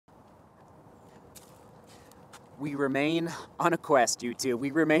We remain on a quest, YouTube. We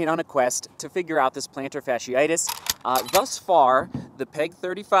remain on a quest to figure out this plantar fasciitis. Thus far, the Peg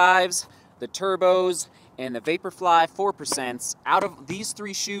 35s, the Turbos, and the Vaporfly 4%, out of these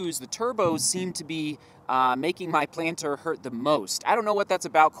three shoes, the Turbos seem to be making my plantar hurt the most. I don't know what that's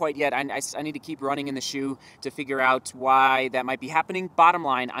about quite yet. I need to keep running in the shoe to figure out why that might be happening. Bottom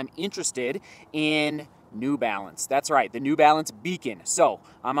line, I'm interested in New Balance. That's right, the New Balance Beacon. So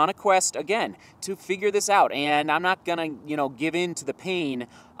I'm on a quest again to figure this out, and I'm not gonna, give in to the pain.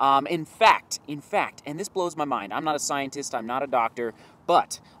 In fact, and this blows my mind. I'm not a scientist. I'm not a doctor.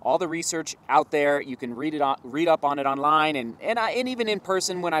 But all the research out there, you can read up on it online, and even in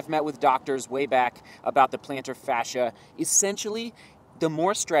person when I've met with doctors way back about the plantar fascia. Essentially, the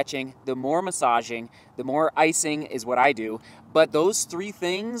more stretching, the more massaging, the more icing is what I do. But those three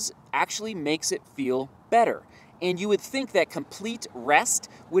things actually makes it feel better. And you would think that complete rest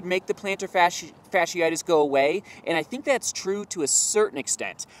would make the plantar fasciitis go away, and I think that's true to a certain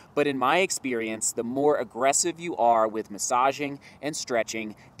extent. But in my experience, the more aggressive you are with massaging and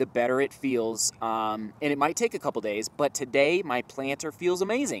stretching, the better it feels. And it might take a couple days, but today my plantar feels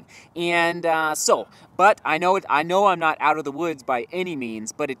amazing. And but I know I'm not out of the woods by any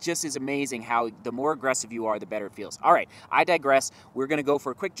means, but it just is amazing how the more aggressive you are, the better it feels. All right, I digress. We're gonna go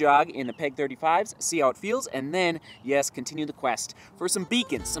for a quick jog in the Peg 35s, see how it feels, and then, yes, continue the quest for some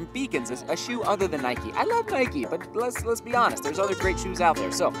beacons, a shoe other than Nike. I love Nike, but let's be honest, there's other great shoes out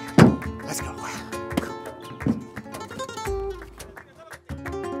there. So, let's go.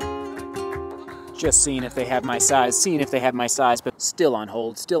 Just seeing if they have my size, but still on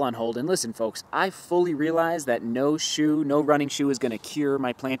hold. And listen, folks, I fully realize that no running shoe is going to cure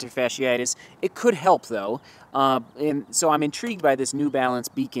my plantar fasciitis. It could help, though. And so I'm intrigued by this New Balance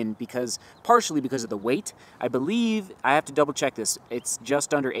Beacon partially because of the weight. I believe, I have to double check this, it's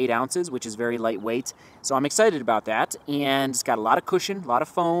just under 8 ounces, which is very lightweight. So I'm excited about that. And it's got a lot of cushion, a lot of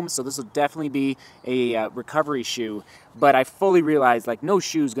foam, so this will definitely be a recovery shoe. But I fully realize, no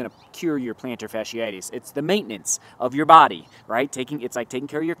shoe is going to cure your plantar fasciitis. It's the maintenance of your body, right? It's like taking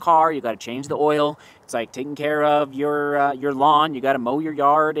care of your car. You got to change the oil. It's like taking care of your lawn. You got to mow your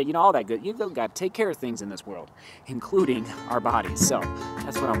yard. All that good. You got to take care of things in this world, including our bodies. So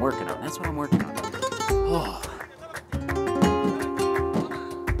that's what I'm working on. Oh.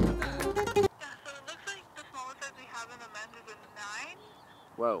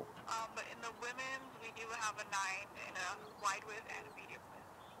 Whoa. But in the women's, we do have a 9 in a wide width and a medium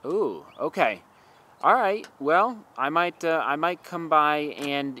width. Ooh, okay. All right. Well, I might come by,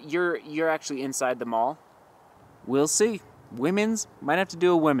 and you're actually inside the mall. We'll see. Women's, might have to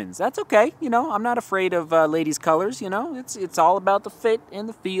do a women's. That's okay. I'm not afraid of ladies' colors. It's all about the fit and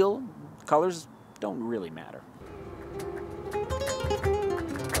the feel. Colors don't really matter.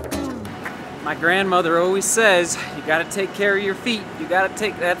 My grandmother always says, you gotta take care of your feet.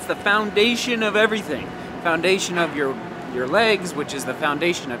 That's the foundation of everything. Foundation of your legs, which is the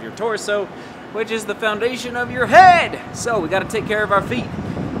foundation of your torso, which is the foundation of your head. So we gotta take care of our feet.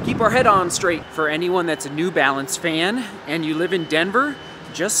 Keep our head on straight. For anyone that's a New Balance fan and you live in Denver,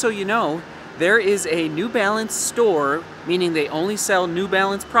 just so you know, there is a New Balance store, meaning they only sell New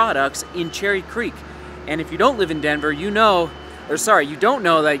Balance products in Cherry Creek. And if you don't live in Denver, you don't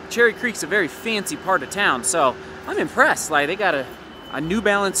know, Cherry Creek's a very fancy part of town, so I'm impressed. They got a New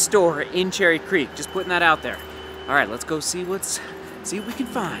Balance store in Cherry Creek. Just putting that out there. All right, let's go see what we can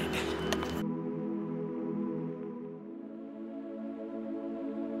find.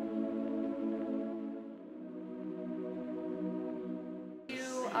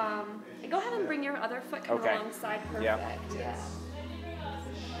 Go ahead and bring your other foot alongside. Perfect. Yeah.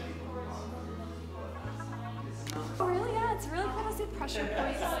 Oh, really? Yeah, it's really cool to see pressure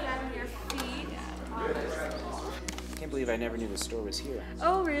points on your feet. I can't believe I never knew the store was here.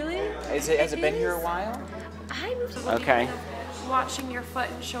 Oh, really? Has it been here a while? I moved to okay. Watching your foot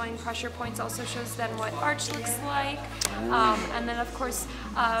and showing pressure points also shows then what arch looks like. And then, of course,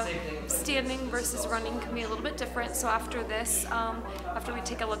 standing versus running can be a little bit different. So after this, after we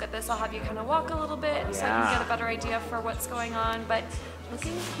take a look at this, I'll have you kind of walk a little bit so I can get a better idea for what's going on. But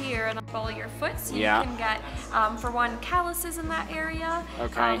looking here, and I'll follow your foot so you can get, for one, calluses in that area.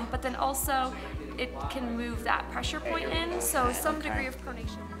 Okay. But then also, it can move that pressure point in, so some degree of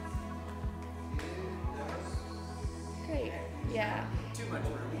pronation. Great. Yeah. Too much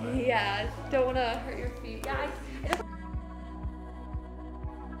room. Yeah. Don't want to hurt your feet. Yeah.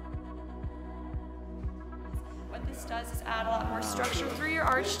 What this does is add a lot more structure through your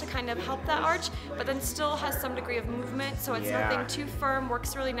arch to kind of help that arch, but then still has some degree of movement, so it's nothing too firm,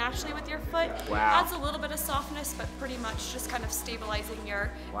 works really naturally with your foot. Adds a little bit of softness, but pretty much just kind of stabilizing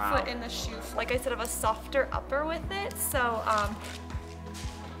your foot in the shoe. Like I said, have a softer upper with it, so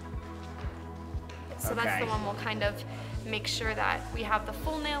that's the one we'll kind of make sure that we have the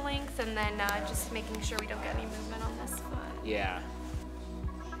full nail length, and then just making sure we don't get any movement on this foot. Yeah.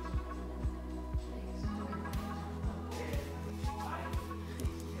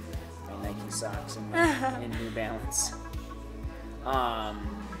 Nike socks and New Balance.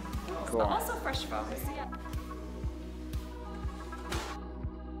 Cool. Also fresh foam, so yeah.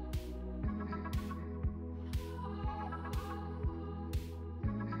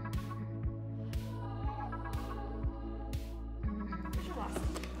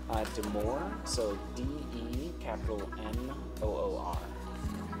 DeMoor, so DeMoor.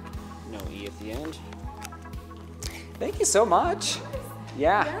 No E at the end. Thank you so much.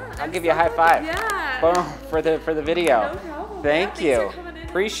 Yeah, I'll give you a high five. Yeah. Boom, for the video. No problem. Thank you. For coming in.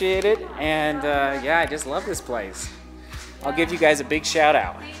 Appreciate it. And yeah, I just love this place. I'll give you guys a big shout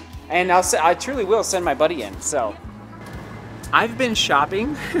out. And I truly will send my buddy in. So I've been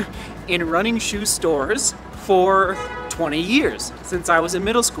shopping in running shoe stores for 20 years, since I was in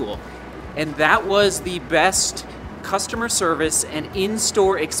middle school. And that was the best customer service and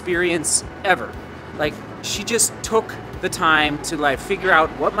in-store experience ever. Like, she just took the time to like figure out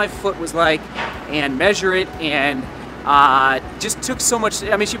what my foot was like and measure it, and just took so much.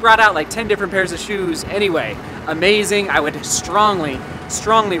 I mean, she brought out like 10 different pairs of shoes. Anyway, amazing. I would strongly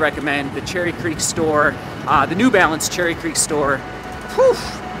recommend the Cherry Creek store, the New Balance Cherry Creek store. Whew,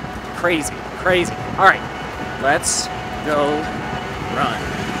 crazy. All right, let's go run.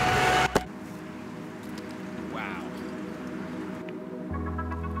 Wow.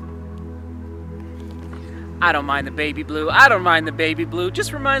 I don't mind the baby blue.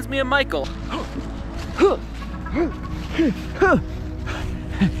 Just reminds me of Michael.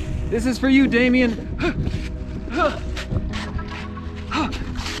 This is for you, Damien.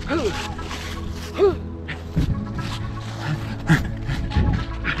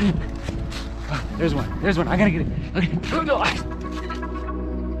 There's one. I gotta get it. Okay.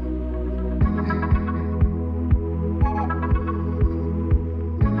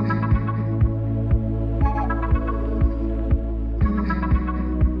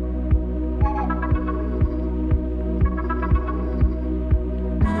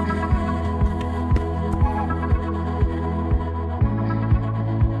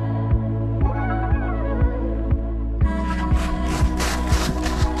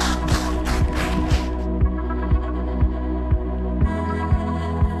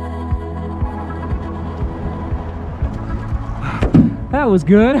 That was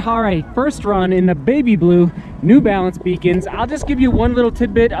good. All right, first run in the baby blue New Balance Beacons. I'll just give you one little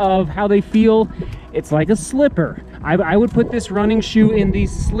tidbit of how they feel. It's like a slipper. I would put this running shoe in the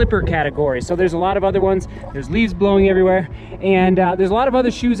slipper category. So there's a lot of other ones. There's leaves blowing everywhere. And there's a lot of other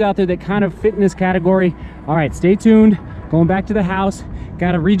shoes out there that kind of fit in this category. All right, stay tuned. Going back to the house.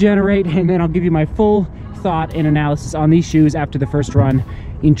 Got to regenerate, and then I'll give you my full thought and analysis on these shoes after the first run.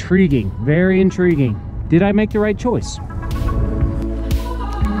 Intriguing, very intriguing. Did I make the right choice?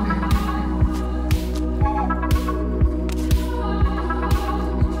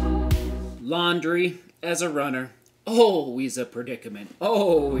 Laundry as a runner, always a predicament.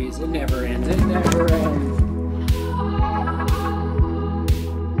 Always, it never ends,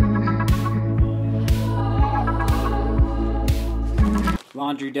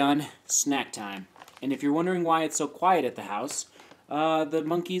 Laundry done, snack time. And if you're wondering why it's so quiet at the house, the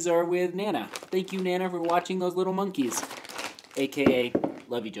monkeys are with Nana. Thank you, Nana, for watching those little monkeys. AKA,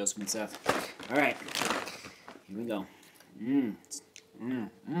 love you, Joseph and Seth. All right, here we go.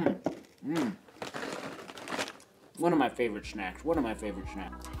 One of my favorite snacks.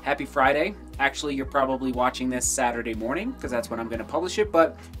 Happy Friday. Actually, you're probably watching this Saturday morning because that's when I'm going to publish it,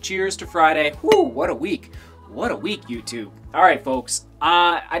 but cheers to Friday. Woo, what a week. What a week, YouTube. All right, folks.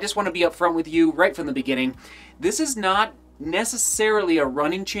 I just want to be upfront with you right from the beginning. This is not necessarily a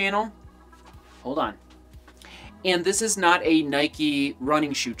running channel. Hold on. And this is not a Nike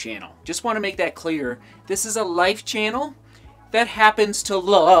running shoe channel. Just want to make that clear. This is a life channel that happens to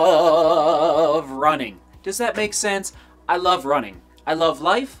love running. Does that make sense? I love running. I love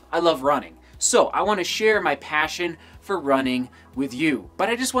life. I love running. So I want to share my passion for running with you. But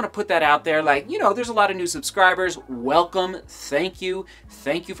I just want to put that out there, like, you know, there's a lot of new subscribers. Welcome. Thank you.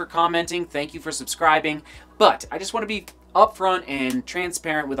 Thank you for commenting. Thank you for subscribing. But I just want to be upfront and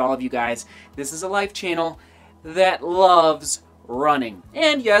transparent with all of you guys. This is a life channel that loves running.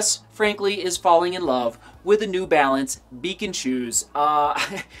 And yes, frankly, is falling in love with the New Balance Beacon shoes.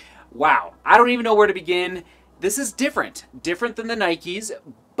 Wow, I don't even know where to begin. This is different than the Nikes,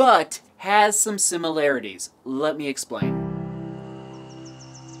 but has some similarities. Let me explain.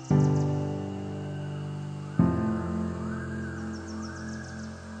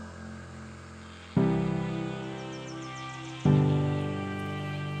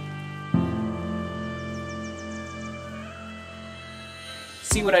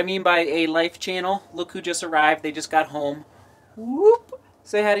 See what I mean by a life channel? Look who just arrived. They just got home. Whoop!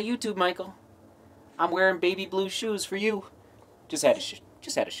 Say hi to YouTube, Michael. I'm wearing baby blue shoes for you. Just had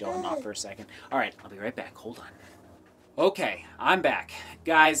to show them off for a second. All right, I'll be right back. Hold on. Okay, I'm back.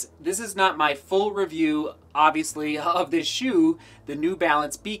 Guys, this is not my full review, obviously, of this shoe, the New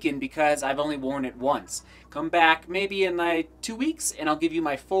Balance Beacon, because I've only worn it once. Come back maybe in like 2 weeks, and I'll give you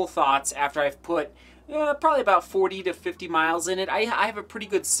my full thoughts after I've put probably about 40 to 50 miles in it. I have a pretty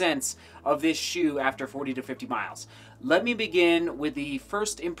good sense of this shoe after 40 to 50 miles. Let me begin with the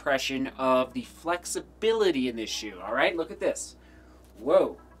first impression of the flexibility in this shoe. All right, look at this.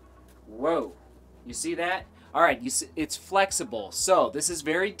 Whoa, whoa, you see that? All right, you see, it's flexible. So this is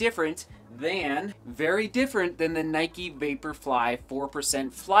very different than the Nike Vaporfly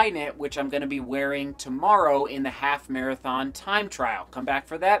 4% Flyknit, which I'm going to be wearing tomorrow in the half marathon time trial. Come back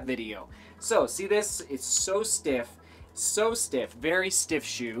for that video. So see this? It's so stiff, very stiff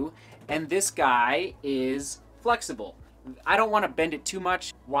shoe. And this guy is flexible. I don't want to bend it too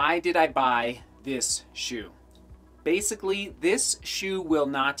much. Why did I buy this shoe? Basically, this shoe will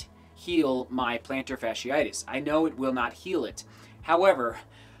not heal my plantar fasciitis. I know it will not heal it. However,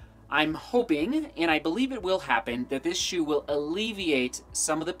 I'm hoping, and I believe it will happen, that this shoe will alleviate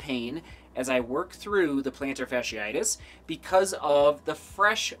some of the pain as I work through the plantar fasciitis because of the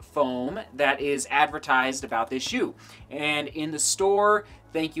fresh foam that is advertised about this shoe. And in the store,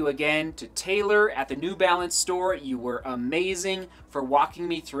 thank you again to Taylor at the New Balance store. You were amazing for walking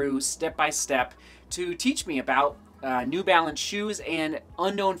me through step by step to teach me about New Balance shoes. And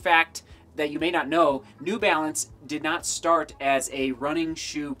unknown fact that you may not know, New Balance did not start as a running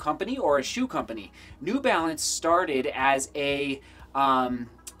shoe company or a shoe company. New Balance started as a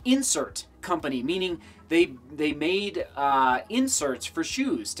insert company, meaning they made inserts for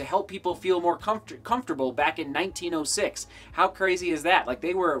shoes to help people feel more comfortable back in 1906. How crazy is that? Like,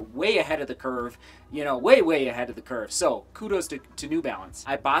 they were way ahead of the curve, you know, way ahead of the curve. So kudos to New Balance.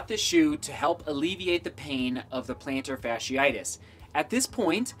 I bought this shoe to help alleviate the pain of the plantar fasciitis. At this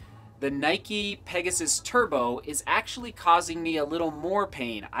point, the Nike Pegasus Turbo is actually causing me a little more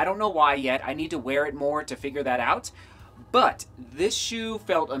pain. I don't know why yet. I need to wear it more to figure that out. But this shoe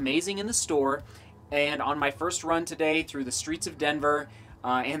felt amazing in the store, and on my first run today through the streets of Denver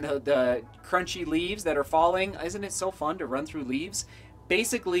and the crunchy leaves that are falling, isn't it so fun to run through leaves?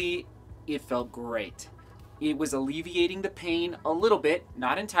 Basically, it felt great. It was alleviating the pain a little bit,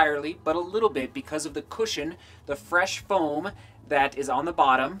 not entirely, but a little bit because of the cushion, the fresh foam that is on the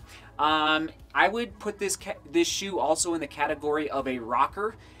bottom. I would put this shoe also in the category of a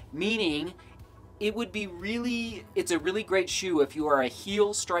rocker, meaning it's a really great shoe if you are a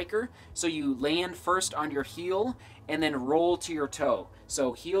heel striker. So you land first on your heel and then roll to your toe.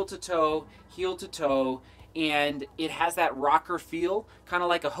 So heel to toe, and it has that rocker feel, kind of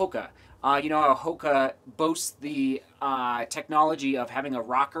like a Hoka. You know how Hoka boasts the technology of having a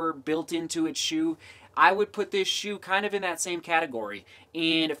rocker built into its shoe? I would put this shoe kind of in that same category,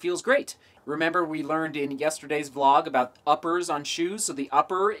 and it feels great. Remember, we learned in yesterday's vlog about uppers on shoes. So the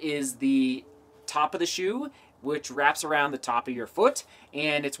upper is the top of the shoe, which wraps around the top of your foot,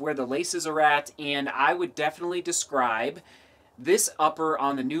 and it's where the laces are at. And I would definitely describe this upper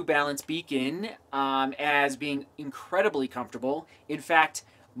on the New Balance Beacon as being incredibly comfortable. In fact,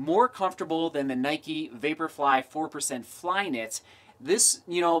 more comfortable than the Nike Vaporfly 4% Flyknit. This,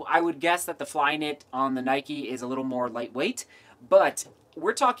 you know, I would guess that the Flyknit on the Nike is a little more lightweight, but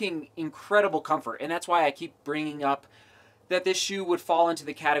we're talking incredible comfort, and that's why I keep bringing up that this shoe would fall into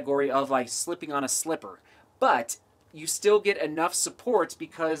the category of like slipping on a slipper. But you still get enough support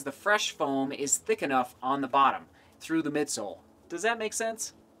because the fresh foam is thick enough on the bottom through the midsole. Does that make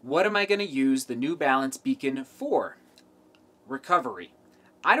sense? What am I going to use the New Balance Beacon for? Recovery.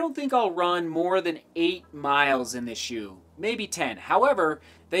 I don't think I'll run more than 8 miles in this shoe, maybe 10. However,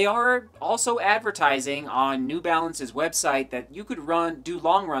 they are also advertising on New Balance's website that you could do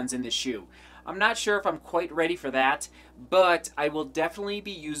long runs in this shoe. I'm not sure if I'm quite ready for that, but I will definitely be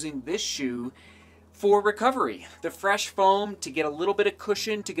using this shoe for recovery. The fresh foam to get a little bit of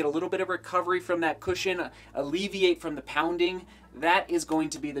cushion, to get a little bit of recovery from that cushion, alleviate from the pounding. That is going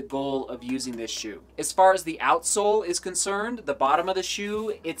to be the goal of using this shoe. As far as the outsole is concerned, the bottom of the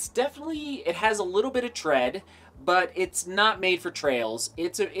shoe, it has a little bit of tread, but it's not made for trails.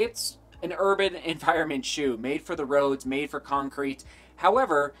 It's an urban environment shoe, made for the roads, made for concrete.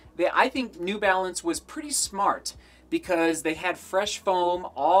 However, I think New Balance was pretty smart because they had fresh foam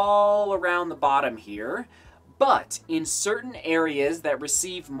all around the bottom here, but in certain areas that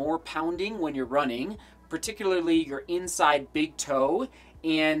receive more pounding when you're running, particularly your inside big toe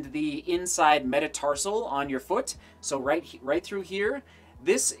and the inside metatarsal on your foot, so right through here,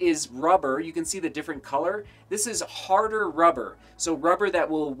 this is rubber. You can see the different color. This is harder rubber, so rubber that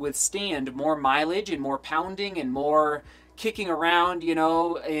will withstand more mileage and more pounding and more kicking around, you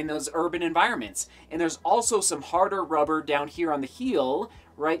know, in those urban environments. And there's also some harder rubber down here on the heel,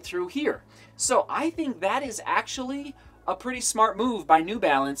 right through here. So I think that is actually a pretty smart move by New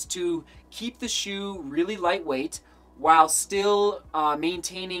Balance to keep the shoe really lightweight while still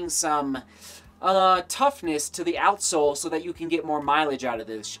maintaining some toughness to the outsole so that you can get more mileage out of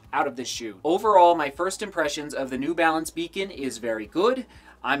this shoe. Overall, my first impressions of the New Balance Beacon is very good.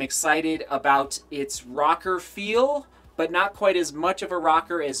 I'm excited about its rocker feel, but not quite as much of a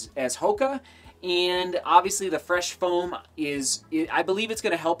rocker as Hoka. And obviously the fresh foam I believe it's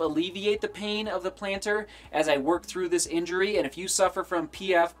going to help alleviate the pain of the plantar as I work through this injury. And if you suffer from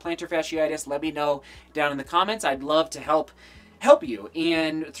PF, plantar fasciitis, let me know down in the comments. I'd love to help you.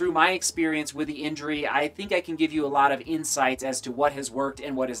 And through my experience with the injury, I think I can give you a lot of insights as to what has worked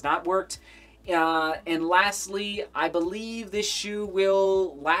and what has not worked. And lastly, I believe this shoe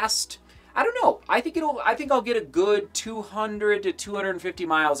will last, I don't know. I think I'll get a good 200 to 250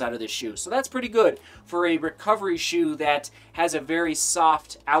 miles out of this shoe. So that's pretty good for a recovery shoe that has a very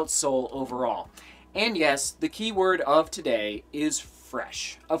soft outsole overall. And yes, the key word of today is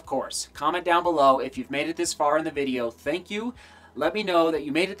fresh. Of course, comment down below if you've made it this far in the video. Thank you. Let me know that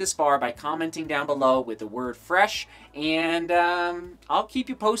you made it this far by commenting down below with the word fresh, and I'll keep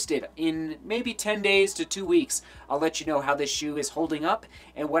you posted. In maybe 10 days to 2 weeks, I'll let you know how this shoe is holding up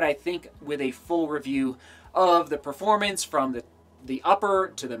and what I think with a full review of the performance from the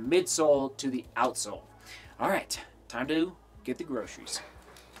upper to the midsole to the outsole. All right, time to get the groceries.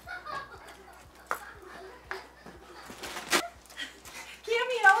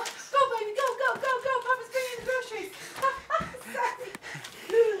 Cameo, go baby, go, Papa's bringing the groceries.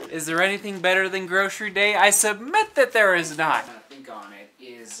 Is there anything better than grocery day? I submit that there is not. I think on it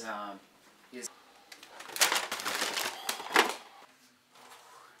is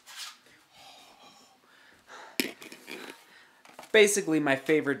basically my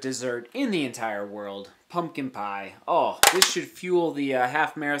favorite dessert in the entire world, pumpkin pie. Oh, this should fuel the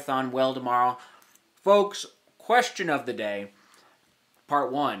half marathon well tomorrow. Folks, question of the day,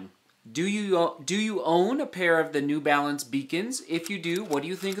 part 1. Do you own a pair of the New Balance Beacons? If you do, what do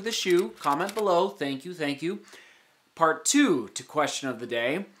you think of the shoe? Comment below. Thank you, thank you. Part 2 to question of the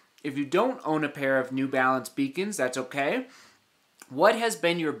day. If you don't own a pair of New Balance Beacons, that's okay. What has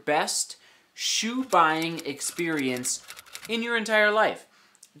been your best shoe buying experience in your entire life?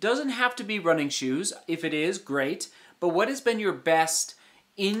 Doesn't have to be running shoes. If it is, great. But what has been your best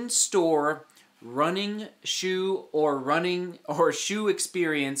in-store running shoe or shoe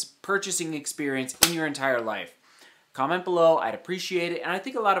experience, purchasing experience in your entire life? Comment below. I'd appreciate it. And I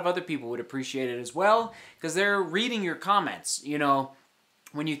think a lot of other people would appreciate it as well because they're reading your comments. You know,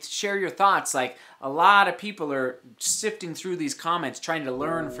 when you share your thoughts, like a lot of people are sifting through these comments trying to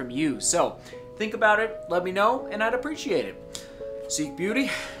learn from you. So think about it. Let me know and I'd appreciate it. Seek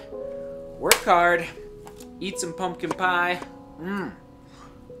beauty. Work hard. Eat some pumpkin pie. And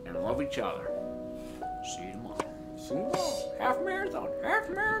love each other. See you tomorrow. See you tomorrow. Half marathon. Half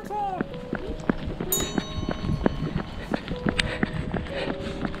marathon.